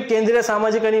 वास्तविक केंद्रीय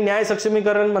सामाजिक आणि न्याय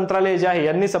सक्षमीकरण मंत्रालय जे आहे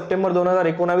यांनी सप्टेंबर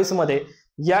 2019 मध्ये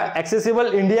या ऍक्सेसिबल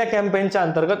इंडिया कॅम्पेनच्या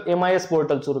अंतर्गत MIS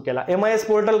पोर्टल सुरू केला. MIS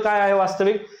पोर्टल काय आहे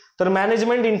वास्तविक, तर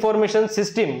मॅनेजमेंट इन्फॉर्मेशन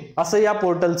सिस्टीम असं या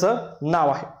पोर्टलचं नाव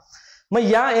आहे. मग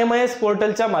या MIS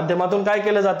पोर्टलच्या माध्यमातून काय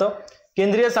केलं जातं,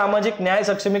 केंद्रीय सामाजिक न्याय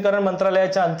सक्षमीकरण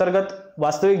मंत्रालयाच्या अंतर्गत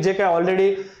वास्तविक जे काही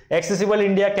ऑलरेडी ऍक्सेसिबल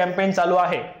इंडिया कॅम्पेन चालू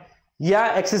आहे, या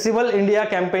ऍक्सेसिबल इंडिया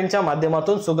कॅम्पेनच्या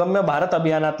माध्यमातून सुगम्य भारत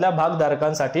अभियानातल्या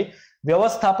भागधारकांसाठी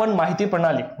व्यवस्थापन माहिती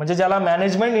प्रणाली म्हणजे ज्याला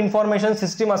मॅनेजमेंट इन्फॉर्मेशन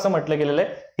सिस्टीम असं म्हटलं गेलेलं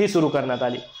आहे ही सुरू करण्यात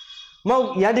आली.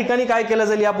 मग या ठिकाणी काय केलं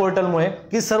जाईल या पोर्टलमुळे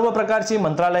की सर्व प्रकारची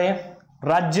मंत्रालये,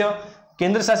 राज्य,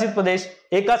 केंद्रशासित प्रदेश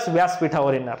एकाच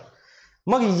व्यासपीठावर येणार.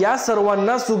 मग या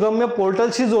सर्वांना सुगम्य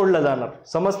पोर्टलशी जोडलं जाणार.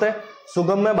 समजतंय,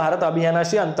 सुगम्य भारत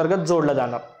अभियानाशी अंतर्गत जोडलं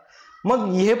जाणार.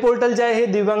 मग हे पोर्टल जे आहे हे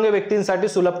दिव्यांग व्यक्तींसाठी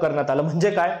सुलभ करण्यात आलं.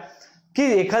 म्हणजे काय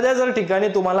की एखाद्या जर ठिकाणी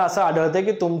तुम्हाला असं आढळतंय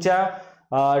की तुमच्या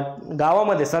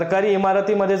गावामध्ये सरकारी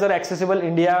इमारतीमध्ये जर ऍक्सेसिबल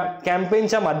इंडिया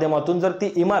कॅम्पेनच्या माध्यमातून जर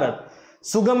ती इमारत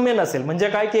सुगम्य नसेल, म्हणजे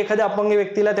काय की एखाद्या अपंग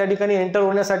व्यक्तीला त्या ठिकाणी एंटर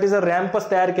होण्यासाठी जर रॅम्पच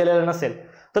तयार केलेला नसेल,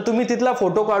 तर तुम्ही तिथला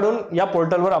फोटो काढून या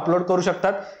पोर्टलवर अपलोड करू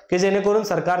शकतात की जेणेकरून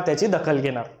सरकार त्याची दखल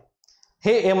घेणार.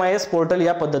 हे MIS पोर्टल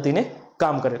या पद्धतीने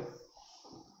काम करेल.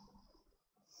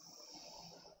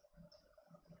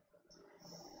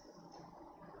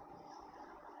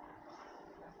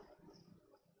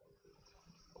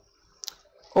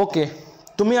 ओके,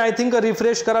 तुम्ही आय थिंक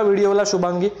रिफ्रेश करा व्हिडिओला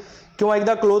शुभांगी, किंवा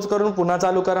एकदा क्लोज करून पुन्हा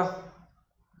चालू करा.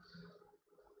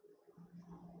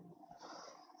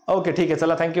 ओके ठीक आहे,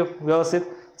 चला थँक्यू. व्यवस्थित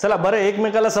चला, बरं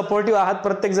एकमेकाला सपोर्टिव्ह आहात,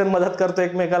 प्रत्येक जण मदत करतो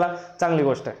एकमेकाला, चांगली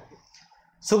गोष्ट आहे.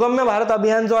 सुगम्य भारत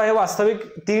अभियान जो आहे वास्तविक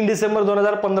 3 डिसेंबर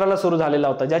 2015 सुरू झालेला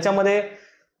होता, ज्याच्यामध्ये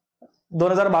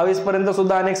 2022 पर्यंत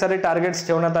सुद्धा अनेक सारे टार्गेट्स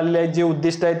ठेवण्यात आलेले आहेत. जी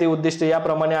उद्दिष्ट आहे ती उद्दिष्ट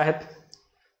याप्रमाणे आहेत,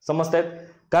 समजतायत.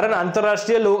 कारण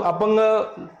आंतरराष्ट्रीय अपंग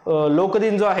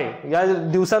लोकदिन जो आहे या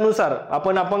दिवसानुसार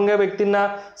आपण अपंग व्यक्तींना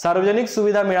सार्वजनिक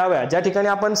सुविधा मिळाव्या, ज्या ठिकाणी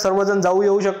आपण सर्वजण जाऊ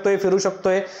येऊ शकतोय, फिरू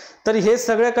शकतोय, तर हे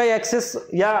सगळे काही ऍक्सेस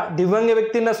या दिव्यांग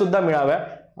व्यक्तींना सुद्धा मिळाव्या,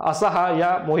 असा हा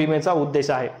या मोहिमेचा उद्देश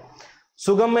आहे.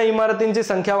 सुगम्य इमारतींची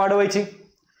संख्या वाढवायची,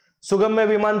 सुगम्य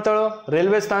विमानतळ,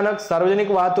 रेल्वे स्थानक,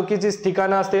 सार्वजनिक वाहतुकीची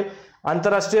ठिकाणं असतील,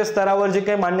 आंतरराष्ट्रीय स्तरावर जी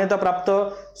काही मान्यता प्राप्त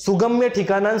सुगम्य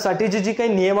ठिकाणांसाठीची जी काही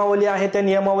नियमावली आहे त्या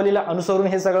नियमावलीला अनुसरून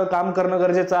हे सगळं काम करणं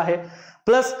गरजेचं आहे.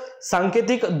 प्लस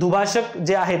सांकेतिक दुभाषक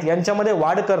जे आहेत यांच्यामध्ये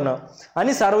वाढ करणं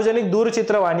आणि सार्वजनिक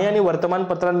दूरचित्रवाणी आणि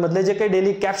वर्तमानपत्रांमधले जे काही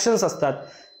डेली कॅप्शन्स असतात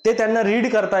ते त्यांना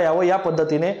रीड करता यावं या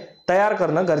पद्धतीने तयार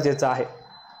करणं गरजेचं आहे.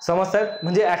 समजतायत.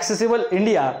 म्हणजे ऍक्सेसिबल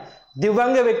इंडिया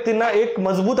दिव्यांग व्यक्तींना एक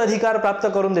मजबूत अधिकार प्राप्त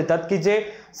करून देतात की जे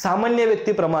सामान्य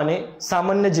व्यक्तीप्रमाणे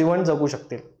सामान्य जीवन जगू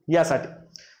शकतील यासाठी.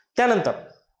 त्यानंतर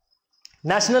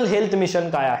नॅशनल हेल्थ मिशन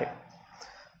काय आहे?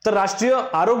 तर राष्ट्रीय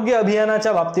आरोग्य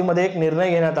अभियानाच्या बाबतीमध्ये एक निर्णय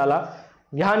घेण्यात आला.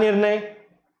 हा निर्णय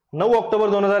 9 ऑक्टोबर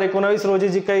 2019 रोजी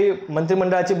जी काही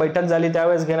मंत्रिमंडळाची बैठक झाली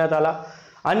त्यावेळेस घेण्यात आला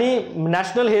आणि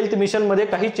नॅशनल हेल्थ मिशन मध्ये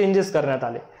काही चेंजेस करण्यात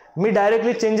आले. मी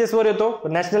डायरेक्टली चेंजेसवर येतो.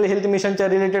 नॅशनल हेल्थ मिशनच्या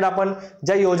रिलेटेड आपण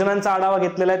ज्या योजनांचा आढावा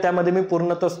घेतलेला आहे त्यामध्ये मी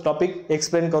पूर्ण तो टॉपिक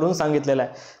एक्सप्लेन करून सांगितलेला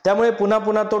आहे. त्यामुळे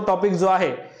पुन्हा तो टॉपिक जो आहे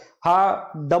हा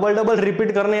डबल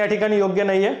रिपीट करणे या ठिकाणी योग्य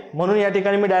नाहीये. म्हणून या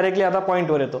ठिकाणी मी डायरेक्टली आता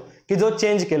पॉइंटवर येतो की जो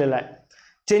चेंज केलेला आहे.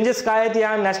 चेंजेस काय आहेत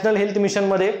या नॅशनल हेल्थ मिशन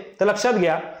मध्ये? तर लक्षात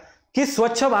घ्या की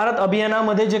स्वच्छ भारत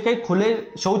अभियानामध्ये जे काही खुले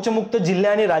शौचमुक्त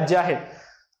जिल्हे आणि राज्य आहेत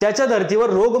त्याच्या धर्तीवर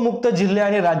रोगमुक्त जिल्हे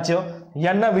आणि राज्य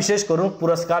यांना विशेष करून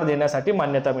पुरस्कार देण्यासाठी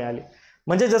मान्यता मिळाली.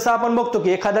 म्हणजे जसं आपण बघतो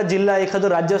की एखादा जिल्हा एखादं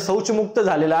राज्य शौचमुक्त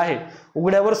झालेलं आहे,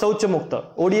 उघड्यावर शौचमुक्त,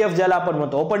 ODF ज्याला आपण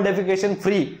म्हणतो, ओपन डेफिकेशन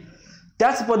फ्री,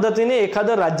 त्याच पद्धतीने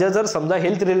एखादं राज्य जर समजा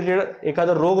हेल्थ रिलेटेड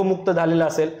एखादं रोगमुक्त झालेलं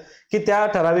असेल की त्या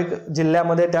ठराविक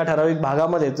जिल्ह्यामध्ये त्या ठराविक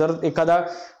भागामध्ये जर एखादा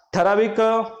ठराविक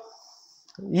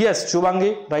शुभांगी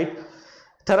राईट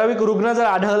ठराविक रुग्ण जर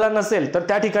आढळला नसेल तर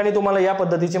त्या ठिकाणी तुम्हाला या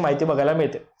पद्धतीची माहिती बघायला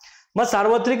मिळते. मग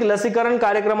सार्वत्रिक लसीकरण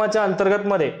कार्यक्रमाच्या अंतर्गत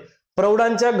मध्ये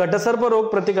प्रौढांच्या घटसर्प रोग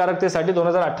प्रतिकारकतेसाठी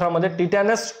 2018 मध्ये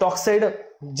टिटॅनस टॉक्साइड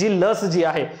जी लस जी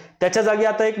आहे त्याच्या जागी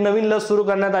आता एक नवीन लस सुरू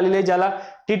करण्यात आलेली आहे ज्याला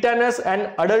टिटॅनस अँड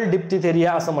अडल्ट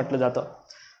डिप्थिरिया असं म्हटलं जातं.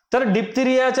 तर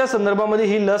डिप्थिरियाच्या संदर्भामध्ये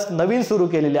ही लस नवीन सुरू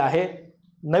केलेली आहे.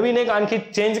 नवीन एक आणखी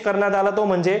चेंज करण्यात आला तो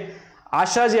म्हणजे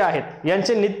आशा जे आहेत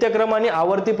यांचे नित्यक्रम आणि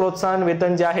आवर्ती प्रोत्साहन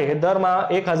वेतन जे आहे हे दरमहा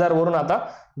 1000 वरून आता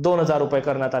 2000 रुपये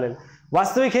करण्यात आलेले.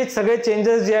 वास्तविक हे सगळे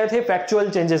चेंजेस जे आहेत हे फॅक्च्युअल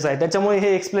चेंजेस आहेत, त्याच्यामुळे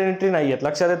हे एक्सप्लेनेटरी नाही आहेत.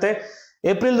 लक्षात येते.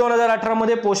 एप्रिल 2018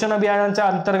 मध्ये पोषण अभियानाच्या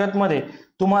अंतर्गत मध्ये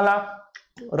तुम्हाला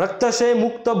रक्तक्षय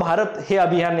मुक्त भारत हे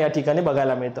अभियान या ठिकाणी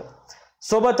बघायला मिळतं.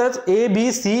 सोबतच A, B,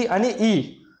 C आणि E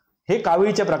हे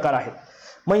कावीळचे प्रकार आहेत.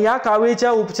 मग या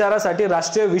कावीळच्या उपचारासाठी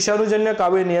राष्ट्रीय विषाणूजन्य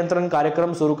कावीळ नियंत्रण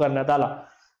कार्यक्रम सुरू करण्यात आला.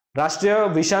 राष्ट्रीय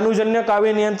विषाणूजन्य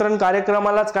कावीळ नियंत्रण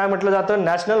कार्यक्रमालाच काय म्हटलं जातं?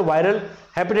 National viral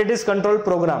hepatitis control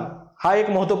programme. हा एक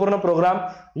महत्वपूर्ण प्रोग्राम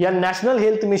या नॅशनल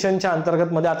हेल्थ मिशनच्या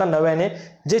अंतर्गत मध्ये आता नव्याने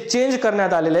जे चेंज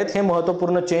करण्यात आलेले आहेत हे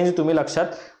महत्वपूर्ण चेंज तुम्ही लक्षात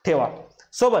ठेवा.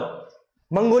 सोबत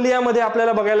मंगोलियामध्ये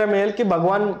आपल्याला बघायला मिळेल की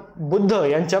भगवान बुद्ध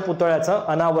यांच्या पुतळ्याचं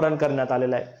अनावरण करण्यात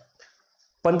आलेलं आहे.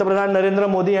 पंतप्रधान नरेंद्र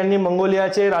मोदी यांनी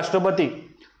मंगोलियाचे राष्ट्रपती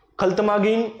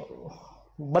खल्तमागीन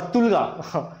बत्तुलगा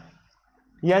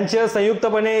यांच्या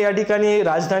संयुक्तपणे या ठिकाणी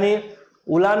राजधानी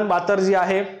उलान बातर जी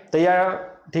आहे तर या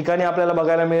ठिकाणी आपल्याला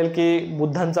बघायला मिळेल की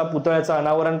बुद्धांचा पुतळ्याचं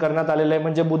अनावरण करण्यात आलेलं आहे.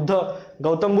 म्हणजे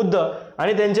गौतम बुद्ध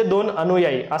आणि त्यांचे 2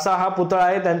 अनुयायी असा हा पुतळा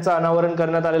आहे, त्यांचं अनावरण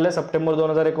करण्यात आलेलं आहे सप्टेंबर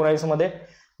 2019 मध्ये.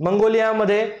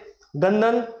 मंगोलियामध्ये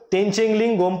गंदन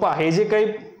तेंचेंगलिंग गोम्पा हे जे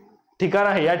काही ठिकाण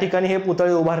आहे या ठिकाणी हे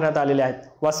पुतळे उभारण्यात आलेले आहेत.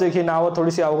 वास्तविक ही नावं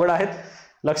थोडीशी अवघड आहेत,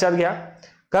 लक्षात घ्या.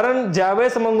 कारण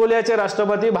ज्यावेळेस मंगोलियाचे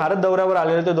राष्ट्रपती भारत दौऱ्यावर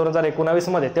आलेले होते 2019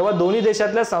 मध्ये तेव्हा दोन्ही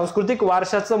देशातल्या सांस्कृतिक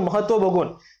वारशाचं महत्व बघून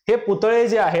हे पुतळे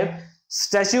जे आहेत,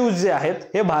 स्टॅच्यूज जे आहेत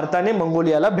हे भारताने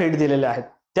मंगोलियाला भेट दिलेले आहेत.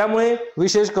 त्यामुळे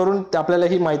विशेष करून आपल्याला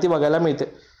ही माहिती बघायला मिळते.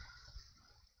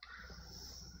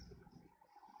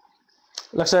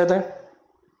 लक्षात येते.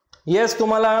 येस,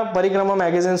 तुम्हाला परिक्रमा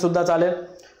मॅगझिन सुद्धा चालेल.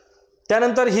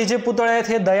 त्यानंतर ही जे पुतळे आहेत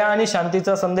हे दया आणि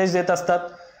शांतीचा संदेश देत असतात.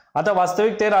 आता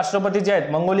वास्तविक ते राष्ट्रपती जे आहेत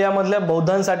मंगोलियामधल्या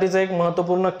बौद्धांसाठीचं एक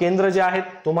महत्वपूर्ण केंद्र जे आहे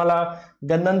तुम्हाला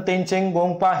गंदन तेंचेंग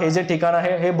गोंगपा हे जे ठिकाण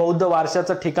आहे हे बौद्ध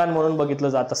वारशाचं ठिकाण म्हणून बघितलं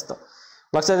जात असतं.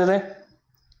 लक्षात येते.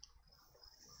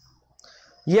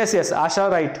 येस आशा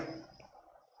राईट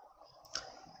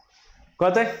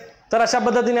कळतंय. तर अशा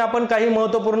पद्धतीने आपण काही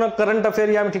महत्वपूर्ण करंट अफेअर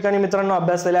या ठिकाणी मित्रांनो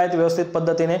अभ्यासलेले आहेत व्यवस्थित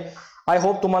पद्धतीने. आय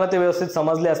होप तुम्हाला ते व्यवस्थित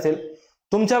समजले असतील.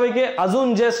 तुमच्यापैकी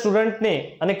अजून जे स्टुडंटने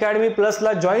अनअकॅडमी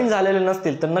प्लसला जॉईन झालेले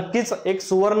नसतील तर नक्कीच एक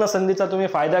सुवर्ण संधीचा तुम्ही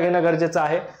फायदा घेणं गरजेचं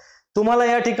आहे. तुम्हाला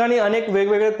या ठिकाणी अनेक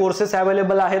वेगवेगळे कोर्सेस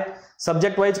अवेलेबल आहेत.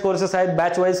 सब्जेक्ट वाईज कोर्सेस आहेत,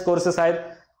 बॅच वाईज कोर्सेस आहेत.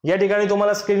 या ठिकाणी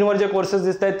तुम्हाला स्क्रीनवर जे कोर्सेस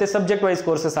दिसत आहेत ते सब्जेक्ट वाईज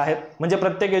कोर्सेस आहेत. म्हणजे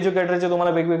प्रत्येक एज्युकेटरचे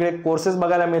तुम्हाला वेगवेगळे कोर्सेस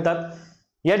बघायला मिळतात.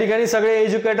 या ठिकाणी सगळे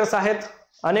एज्युकेटर्स आहेत.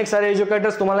 अनेक सारे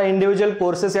एज्युकेटर्स तुम्हाला इंडिव्हिज्युअल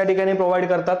कोर्सेस या ठिकाणी प्रोव्हाइड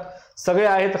करतात. सगळे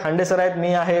आहेत. हांडे सर आहेत,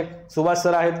 मी आहे, सुभाष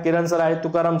सर आहेत, किरण सर आहेत,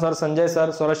 Tukaram sir, Sanjay sir,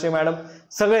 स्वराश्री madam,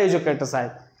 सगळे एज्युकेटर्स आहेत.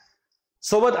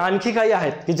 सोबत आणखी काही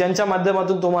आहेत की ज्यांच्या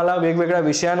माध्यमातून तुम्हाला वेगवेगळ्या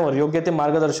विषयांवर योग्य ते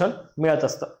मार्गदर्शन मिळत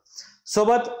असतं.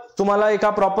 सोबत तुम्हाला एका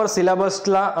प्रॉपर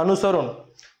सिलेबसला अनुसरून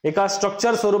एका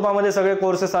स्ट्रक्चर स्वरूपामध्ये सगळे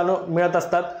कोर्सेस मिळत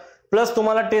असतात. प्लस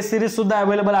तुम्हाला टेस्ट सिरीज सुद्धा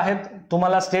अवेलेबल आहेत.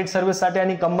 तुम्हाला स्टेट सर्व्हिससाठी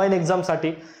आणि कंबाईन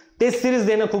एक्झामसाठी टेस्ट सिरीज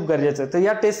देणं खूप गरजेचं आहे. तर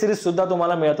या टेस्ट सिरीज सुद्धा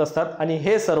तुम्हाला मिळत असतात आणि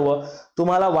हे सर्व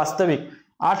तुम्हाला वास्तविक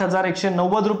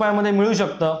 8190 रुपयामध्ये मिळू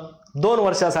शकतं 2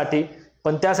 वर्षासाठी.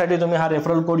 पण त्यासाठी तुम्ही हा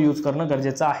रेफरल कोड यूज करणं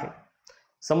गरजेचं आहे.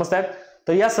 समजतायत.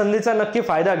 तर या संधीचा नक्की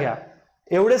फायदा घ्या.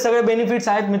 एवढे सगळे बेनिफिट्स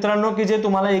आहेत मित्रांनो की जे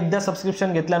तुम्हाला एकदा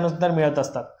सबस्क्रिप्शन घेतल्यानंतर मिळत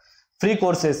असतात. Free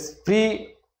courses, free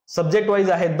subject wise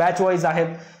आहेत, बॅच वाईज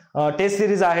आहेत, टेस्ट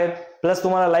सिरीज आहेत, प्लस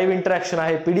तुम्हाला लाईव्ह इंटरॅक्शन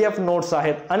आहे, PDF नोट्स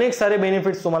आहेत, अनेक सारे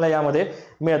बेनिफिट्स तुम्हाला यामध्ये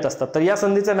मिळत असतात. तर या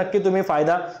संधीचा नक्की तुम्ही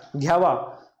फायदा घ्यावा.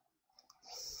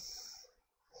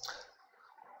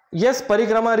 येस,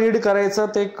 परिक्रमा रीड करायचं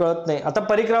ते कळत नाही. आता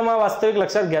परिक्रमा वास्तविक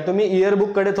लक्षात घ्या, तुम्ही इयर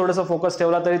बुक कडे थोडंसं फोकस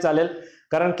ठेवला तरी चालेल,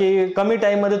 कारण की कमी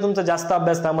टाइम मध्ये तुमचा जास्त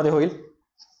अभ्यास त्यामध्ये होईल.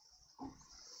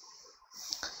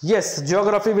 Yes,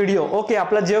 geography video. ओके,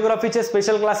 आपला जिओग्राफीचे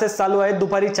स्पेशल क्लासेस चालू आहेत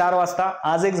दुपारी 4 वाजता.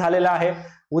 आज एक झालेला आहे,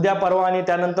 उद्या परवा आणि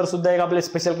त्यानंतर सुद्धा एक आपले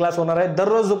स्पेशल क्लास होणार आहे.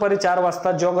 दररोज दुपारी 4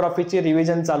 वाजता जिओग्राफीची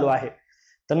रिव्हिजन चालू आहे.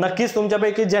 तर नक्कीच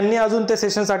तुमच्यापैकी ज्यांनी अजून ते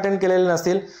सेशन्स अटेंड केलेले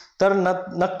नसतील तर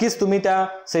नक्कीच तुम्ही त्या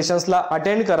सेशन्सला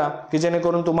अटेंड करा, की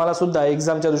जेणेकरून तुम्हाला सुद्धा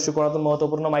एक्झामच्या दृष्टिकोनातून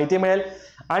महत्त्वपूर्ण माहिती मिळेल.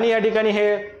 आणि या ठिकाणी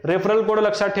हे रेफरल कोड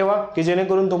लक्षात ठेवा, की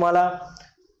जेणेकरून तुम्हाला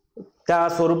त्या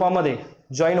स्वरूपामध्ये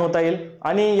जॉईन होता येईल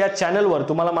आणि या चॅनलवर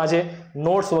तुम्हाला माझे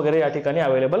नोट्स वगैरे या ठिकाणी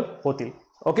अवेलेबल होतील.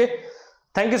 Okay,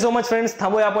 thank you so much friends.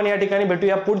 थांबूया आपण या ठिकाणी,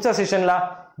 भेटूया पुढच्या सेशनला.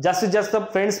 जास्तीत जास्त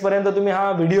फ्रेंड्स पर्यंत तुम्ही हा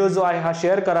व्हिडिओ जो आहे हा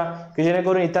शेअर करा, की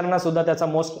जेणेकरून इतरांना सुद्धा त्याचा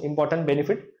मोस्ट इम्पॉर्टंट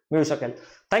बेनिफिट मिळू शकेल.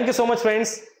 Thank you so much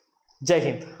friends. जय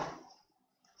हिंद.